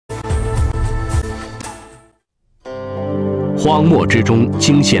荒漠之中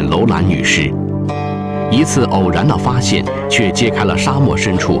惊现楼兰女士，一次偶然的发现，却揭开了沙漠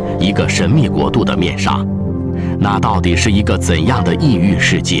深处一个神秘国度的面纱。那到底是一个怎样的异域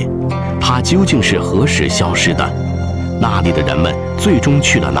世界？它究竟是何时消失的？那里的人们最终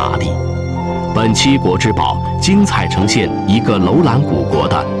去了哪里？本期国之宝精彩呈现一个楼兰古国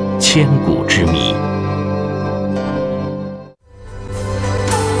的千古之谜。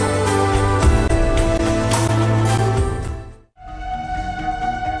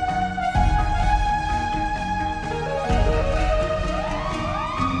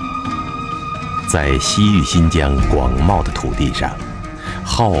在西域新疆广袤的土地上，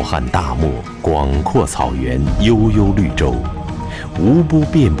浩瀚大漠、广阔草原、悠悠绿洲，无不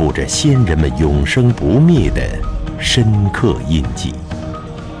遍布着先人们永生不灭的深刻印记。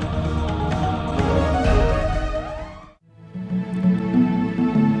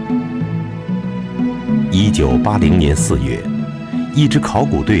1980年4月，一支考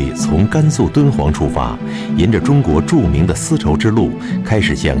古队从甘肃敦煌出发，沿着中国著名的丝绸之路，开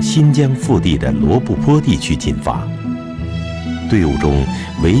始向新疆腹地的罗布泊地区进发。队伍中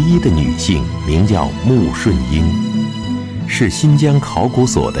唯一的女性名叫穆顺英，是新疆考古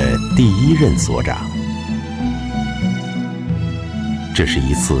所的第一任所长。这是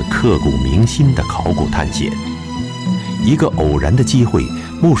一次刻骨铭心的考古探险。一个偶然的机会，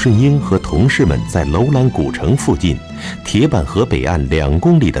穆顺英和同事们在楼兰古城附近铁板河北岸2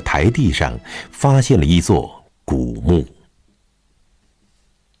公里的台地上发现了一座古墓，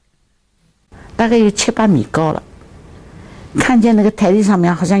大概有7、8米高了。看见那个台地上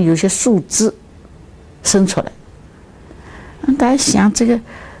面好像有些树枝伸出来，大家想这个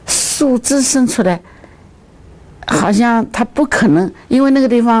树枝伸出来，好像它不可能，因为那个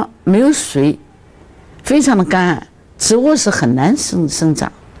地方没有水，非常的干旱，植物是很难生长。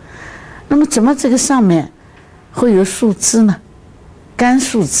那么怎么这个上面会有树枝呢？干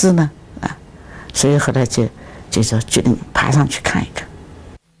树枝呢？啊，所以后来就决定爬上去看一看。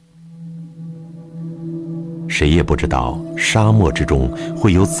谁也不知道沙漠之中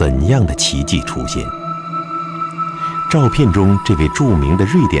会有怎样的奇迹出现。照片中这位著名的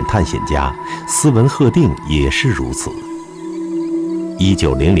瑞典探险家斯文赫定也是如此。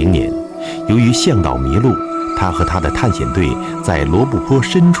1900年，由于向导迷路，他和他的探险队在罗布泊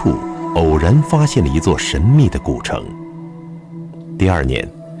深处偶然发现了一座神秘的古城。第2年，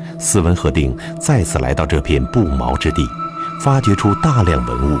斯文赫定再次来到这片不毛之地，发掘出大量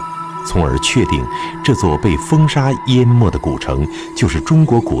文物，从而确定这座被风沙淹没的古城就是中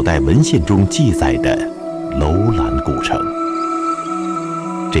国古代文献中记载的楼兰古城。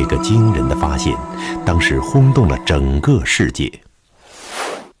这个惊人的发现当时轰动了整个世界。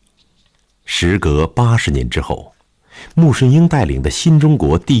时隔80年之后，穆顺英带领的新中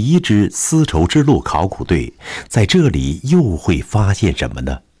国第一支丝绸之路考古队在这里又会发现什么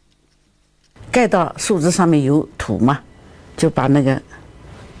呢？盖到树枝上面有土嘛，就把那个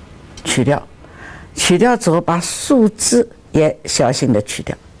取掉之后，把树枝也小心的取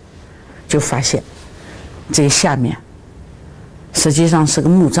掉，就发现这下面实际上是个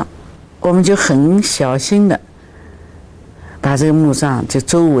墓葬。我们就很小心的把这个墓葬就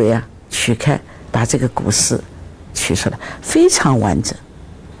周围取开，把这个骨丝取出来，非常完整。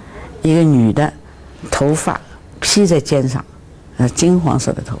一个女的，头发披在肩上，金黄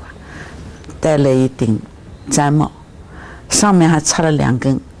色的头发，戴了一顶毡帽，上面还插了2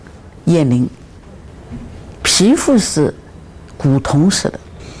根叶翎，皮肤是古铜似的，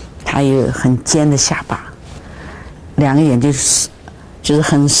她有很尖的下巴，2个眼睛就是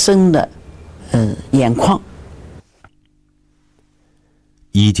很深的眼眶。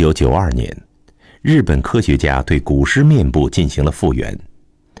1992年，日本科学家对古尸面部进行了复原。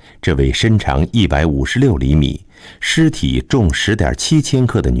这位身长156厘米、尸体重10.7千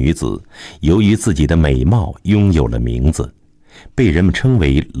克的女子，由于自己的美貌拥有了名字，被人们称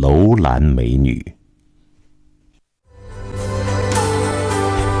为楼兰美女。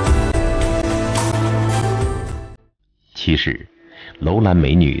其实，楼兰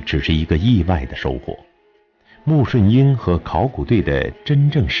美女只是一个意外的收获。穆顺英和考古队的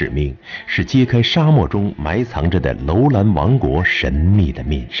真正使命是揭开沙漠中埋藏着的楼兰王国神秘的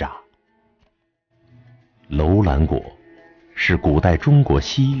面纱。楼兰国是古代中国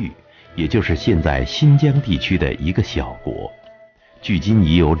西域，也就是现在新疆地区的一个小国，距今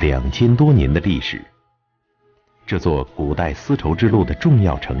已有2000多年的历史。这座古代丝绸之路的重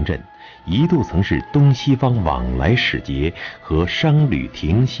要城镇，一度曾是东西方往来使节和商旅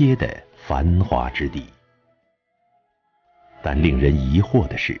停歇的繁华之地。但令人疑惑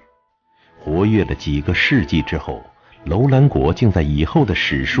的是，活跃了几个世纪之后，楼兰国竟在以后的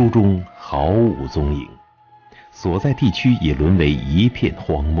史书中毫无踪影。所在地区也沦为一片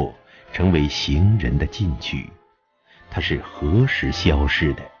荒漠，成为行人的禁区。它是何时消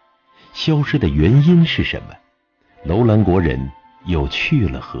失的？消失的原因是什么？楼兰国人又去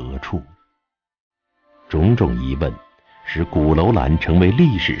了何处？种种疑问使古楼兰成为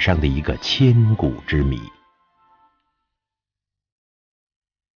历史上的一个千古之谜。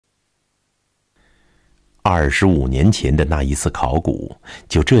25年前的那一次考古，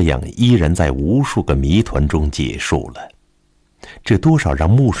就这样依然在无数个谜团中结束了，这多少让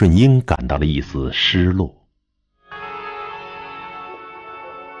穆顺英感到了一丝失落。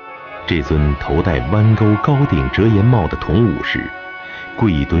这尊头戴弯钩高顶遮檐帽的铜武士，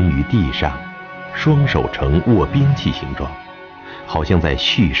跪蹲于地上，双手呈握兵器形状，好像在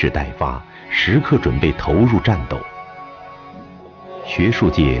蓄势待发，时刻准备投入战斗。学术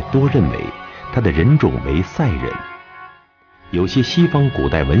界多认为他的人种为赛人，有些西方古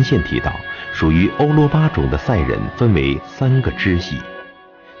代文献提到，属于欧罗巴种的赛人分为3个支系，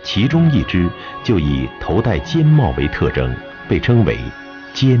其中一支就以头戴尖帽为特征，被称为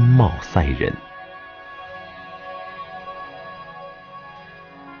尖帽赛人。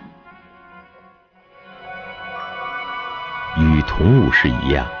与铜武士一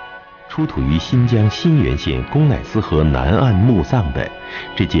样，出土于新疆新源县公乃斯河南岸墓葬的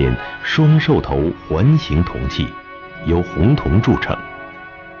这件双兽头环形铜器，由红铜铸成，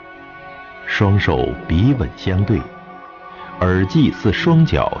双手鼻吻相对，耳际似双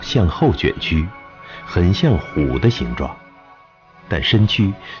脚向后卷曲，很像虎的形状，但身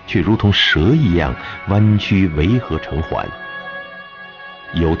躯却如同蛇一样弯曲围合成环。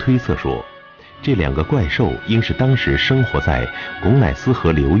有推测说，这2个怪兽应是当时生活在巩乃斯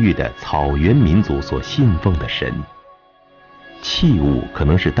河流域的草原民族所信奉的神，器物可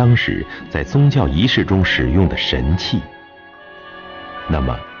能是当时在宗教仪式中使用的神器。那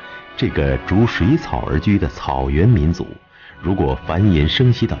么，这个逐水草而居的草原民族，如果繁衍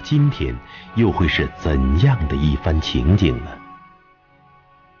生息到今天，又会是怎样的一番情景呢？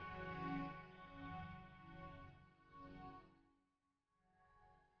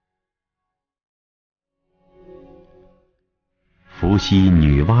伏羲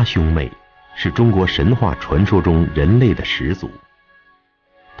女娲兄妹是中国神话传说中人类的始祖，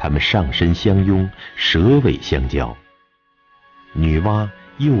他们上身相拥，蛇尾相交。女娲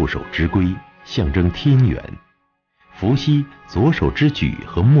右手之龟象征天元，伏羲左手之举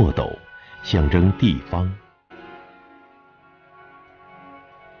和墨斗象征地方。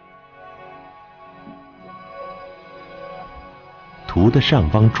图的上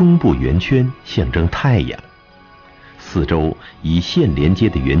方中部圆圈象征太阳，四周以线连接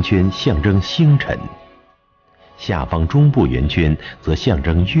的圆圈象征星辰，下方中部圆圈则象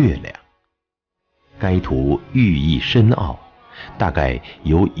征月亮。该图寓意深奥，大概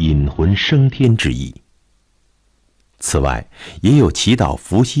有引魂升天之意。此外，也有祈祷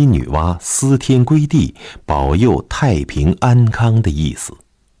伏羲女娲司天归地，保佑太平安康的意思。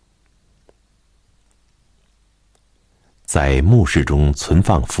在墓室中存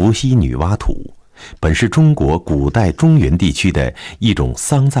放伏羲女娲图，本是中国古代中原地区的一种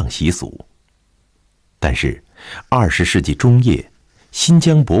丧葬习俗。但是20世纪中叶，新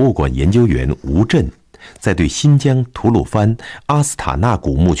疆博物馆研究员吴震在对新疆吐鲁番阿斯塔纳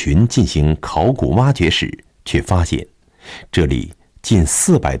古墓群进行考古挖掘时，却发现这里近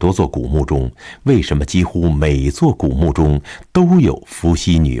400多座古墓中，为什么几乎每座古墓中都有伏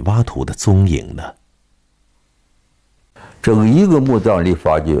羲女娲图的踪影呢？整一个墓葬里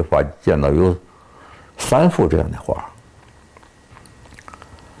见到有3幅这样的画，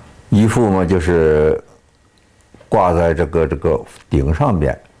一幅嘛就是挂在这个顶上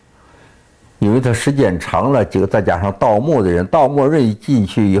边，因为它时间长了，再加上盗墓的人，盗墓人一进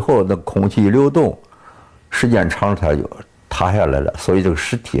去以后，那空气流动，时间长了它就塌下来了，所以这个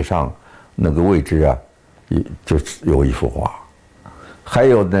尸体上那个位置啊，就有一幅画。还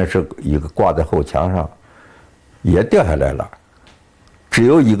有呢是一个挂在后墙上，也掉下来了，只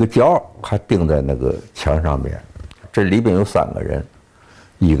有一个角还钉在那个墙上面。这里边有3个人，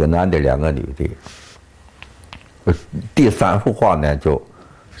一个男的，2个女的。第3幅画呢就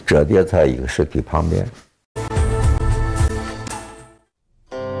折叠在一个尸体旁边。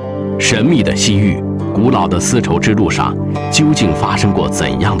神秘的西域，古老的丝绸之路上，究竟发生过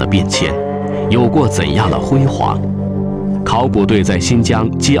怎样的变迁，有过怎样的辉煌？考古队在新疆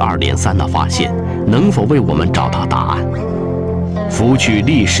接二连三的发现，能否为我们找到答案？拂去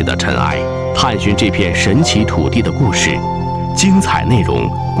历史的尘埃，探寻这片神奇土地的故事，精彩内容，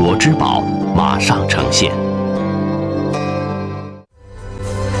国之宝马上呈现。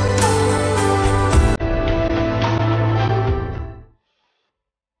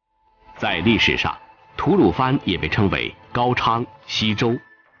在历史上，吐鲁番也被称为高昌、西周。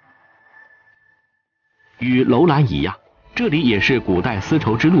与楼兰一样，这里也是古代丝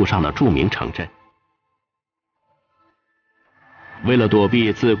绸之路上的著名城镇。为了躲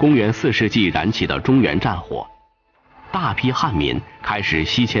避自公元4世纪燃起的中原战火，大批汉民开始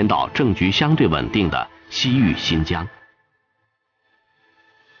西迁到政局相对稳定的西域新疆。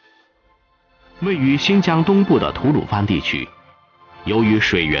位于新疆东部的吐鲁番地区，由于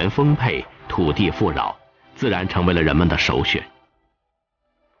水源丰沛、土地富饶，自然成为了人们的首选。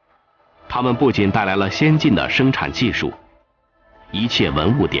他们不仅带来了先进的生产技术，一切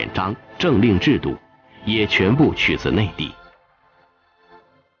文物典章、政令制度也全部取自内地。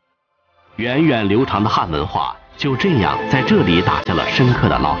源远流长的汉文化就这样在这里打下了深刻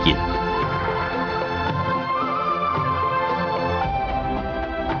的烙印。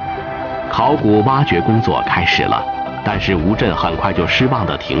考古挖掘工作开始了，但是吴震很快就失望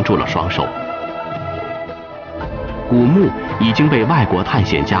地停住了双手。古墓已经被外国探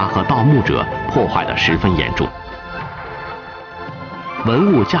险家和盗墓者破坏得十分严重，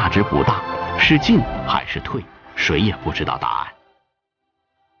文物价值不大，是进还是退，谁也不知道答案。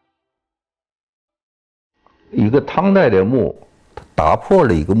一个唐代的墓，它打破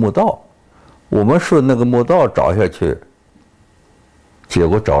了一个墓道，我们顺那个墓道找下去，结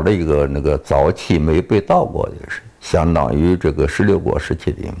果找了一个那个早期没被盗过的，是相当于这个16国时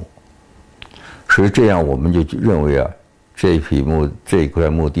期的墓。所以这样我们就认为啊，这一块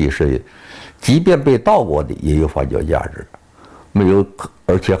墓地是，即便被盗过的也有发掘价值，没有，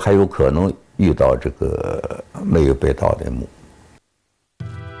而且还有可能遇到这个没有被盗的墓。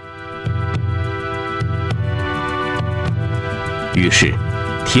于是，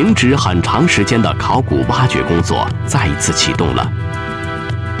停止很长时间的考古挖掘工作再一次启动了。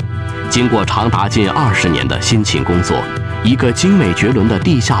经过长达近20年的辛勤工作，一个精美绝伦的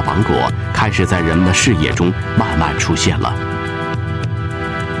地下王国开始在人们的视野中慢慢出现了。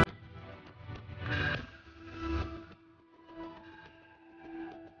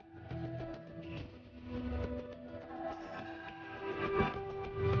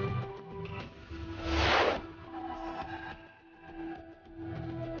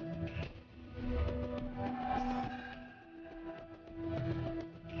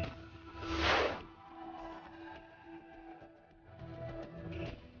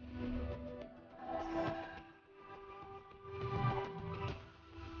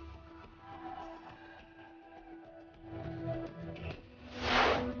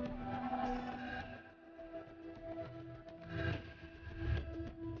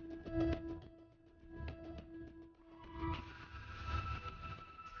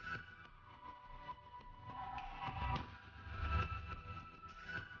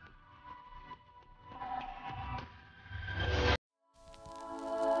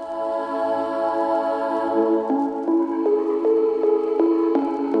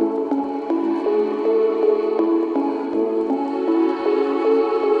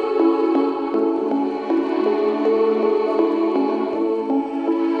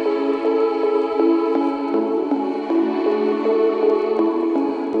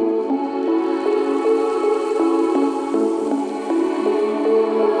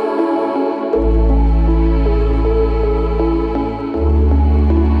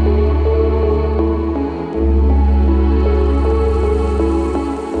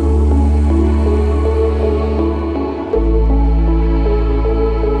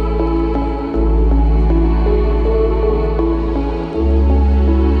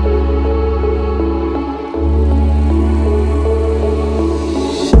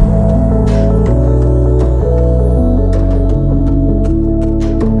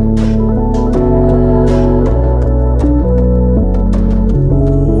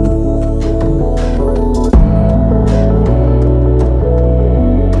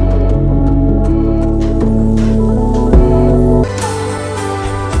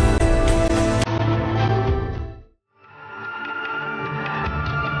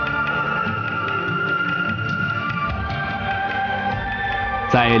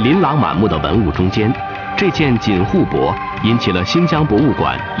在琳琅满目的文物中间，这件锦护帛引起了新疆博物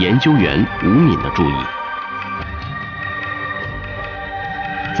馆研究员吴敏的注意。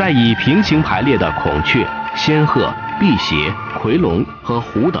在以平行排列的孔雀、仙鹤、辟邪、夔龙和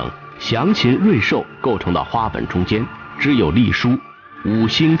虎等祥禽瑞兽构成的花纹中间，只有隶书“五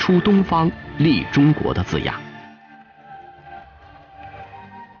星出东方，利中国”的字样。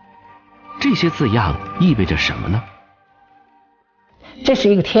这些字样意味着什么呢？这是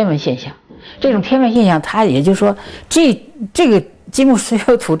一个天文现象，这种天文现象，它也就是说，这个金木水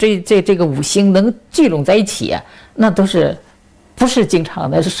火土这个五星能聚拢在一起，那都是不是经常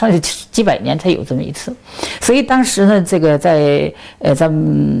的，是上几百年才有这么一次。所以当时呢，这个在咱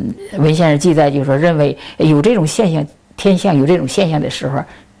们文献上记载，就是说认为有这种现象，天象有这种现象的时候，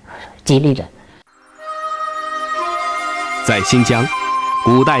吉利的。在新疆，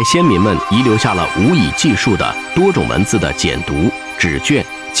古代先民们遗留下了无以计数的多种文字的简牍、纸卷、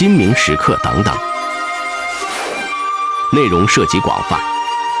金明石刻等等，内容涉及广泛，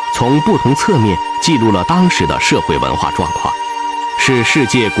从不同侧面记录了当时的社会文化状况，是世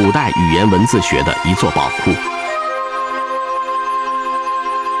界古代语言文字学的一座宝库。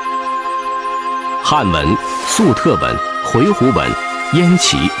汉文、粟特文、回鹘文、燕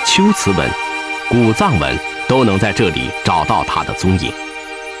齐、龟兹文、古藏文都能在这里找到它的踪影。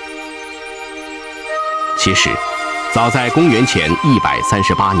其实，早在公元前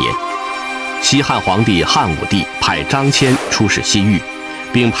138年，西汉皇帝汉武帝派张骞出使西域，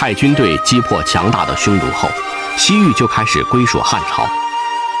并派军队击破强大的匈奴后，西域就开始归属汉朝。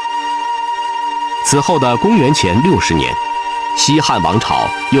此后的公元前60年，西汉王朝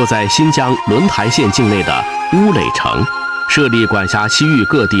又在新疆轮台县境内的乌垒城设立管辖西域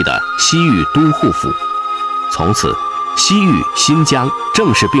各地的西域都护府，从此西域、新疆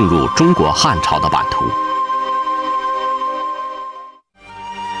正式并入中国汉朝的版图。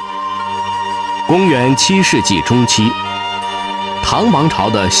公元7世纪中期，唐王朝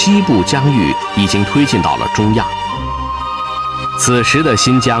的西部疆域已经推进到了中亚。此时的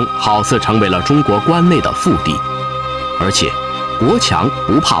新疆好似成为了中国关内的腹地，而且国强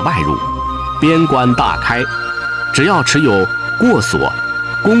不怕外入，边关大开，只要持有过所、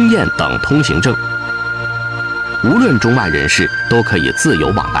公验等通行证，无论中外人士都可以自由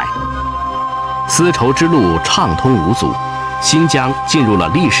往来，丝绸之路畅通无阻。新疆进入了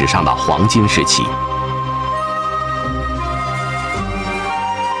历史上的黄金时期。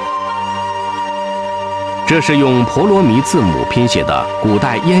这是用婆罗米字母拼写的古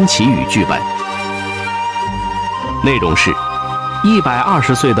代燕齐语剧本，内容是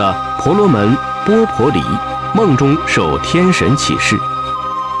120岁的婆罗门波婆离梦中受天神启示，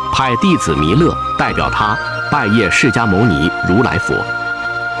派弟子弥勒代表他拜谒释迦牟尼如来佛，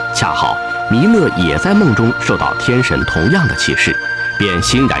恰好弥勒也在梦中受到天神同样的启示，便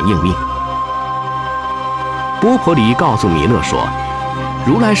欣然应命。波婆离告诉弥勒说，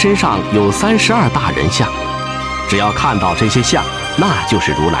如来身上有32大人像，只要看到这些像，那就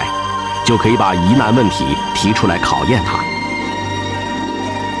是如来，就可以把疑难问题提出来考验他。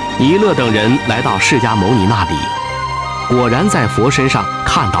弥勒等人来到释迦牟尼那里，果然在佛身上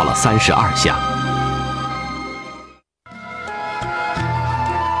看到了32像。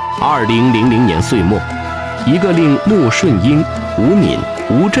2000年岁末，一个令穆顺英、吴敏、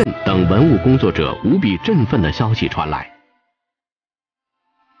吴震等文物工作者无比振奋的消息传来。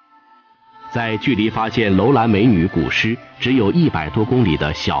在距离发现楼兰美女古尸只有100多公里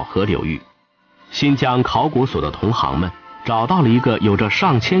的小河流域，新疆考古所的同行们找到了一个有着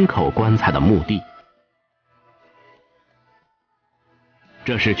上千口棺材的墓地。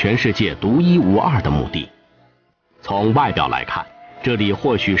这是全世界独一无二的墓地。从外表来看，这里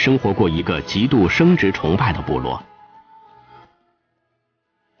或许生活过一个极度生殖崇拜的部落，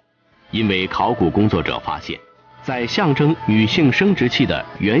因为考古工作者发现，在象征女性生殖器的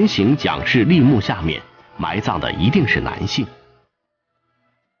圆形蒋氏立木下面埋葬的一定是男性，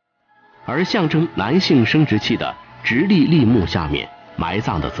而象征男性生殖器的直立立木下面埋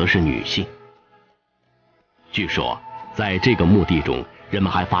葬的则是女性。据说，在这个墓地中，人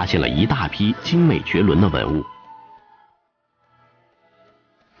们还发现了一大批精美绝伦的文物。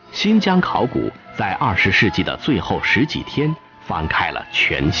新疆考古在20世纪的最后10几天翻开了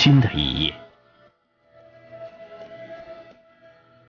全新的一页。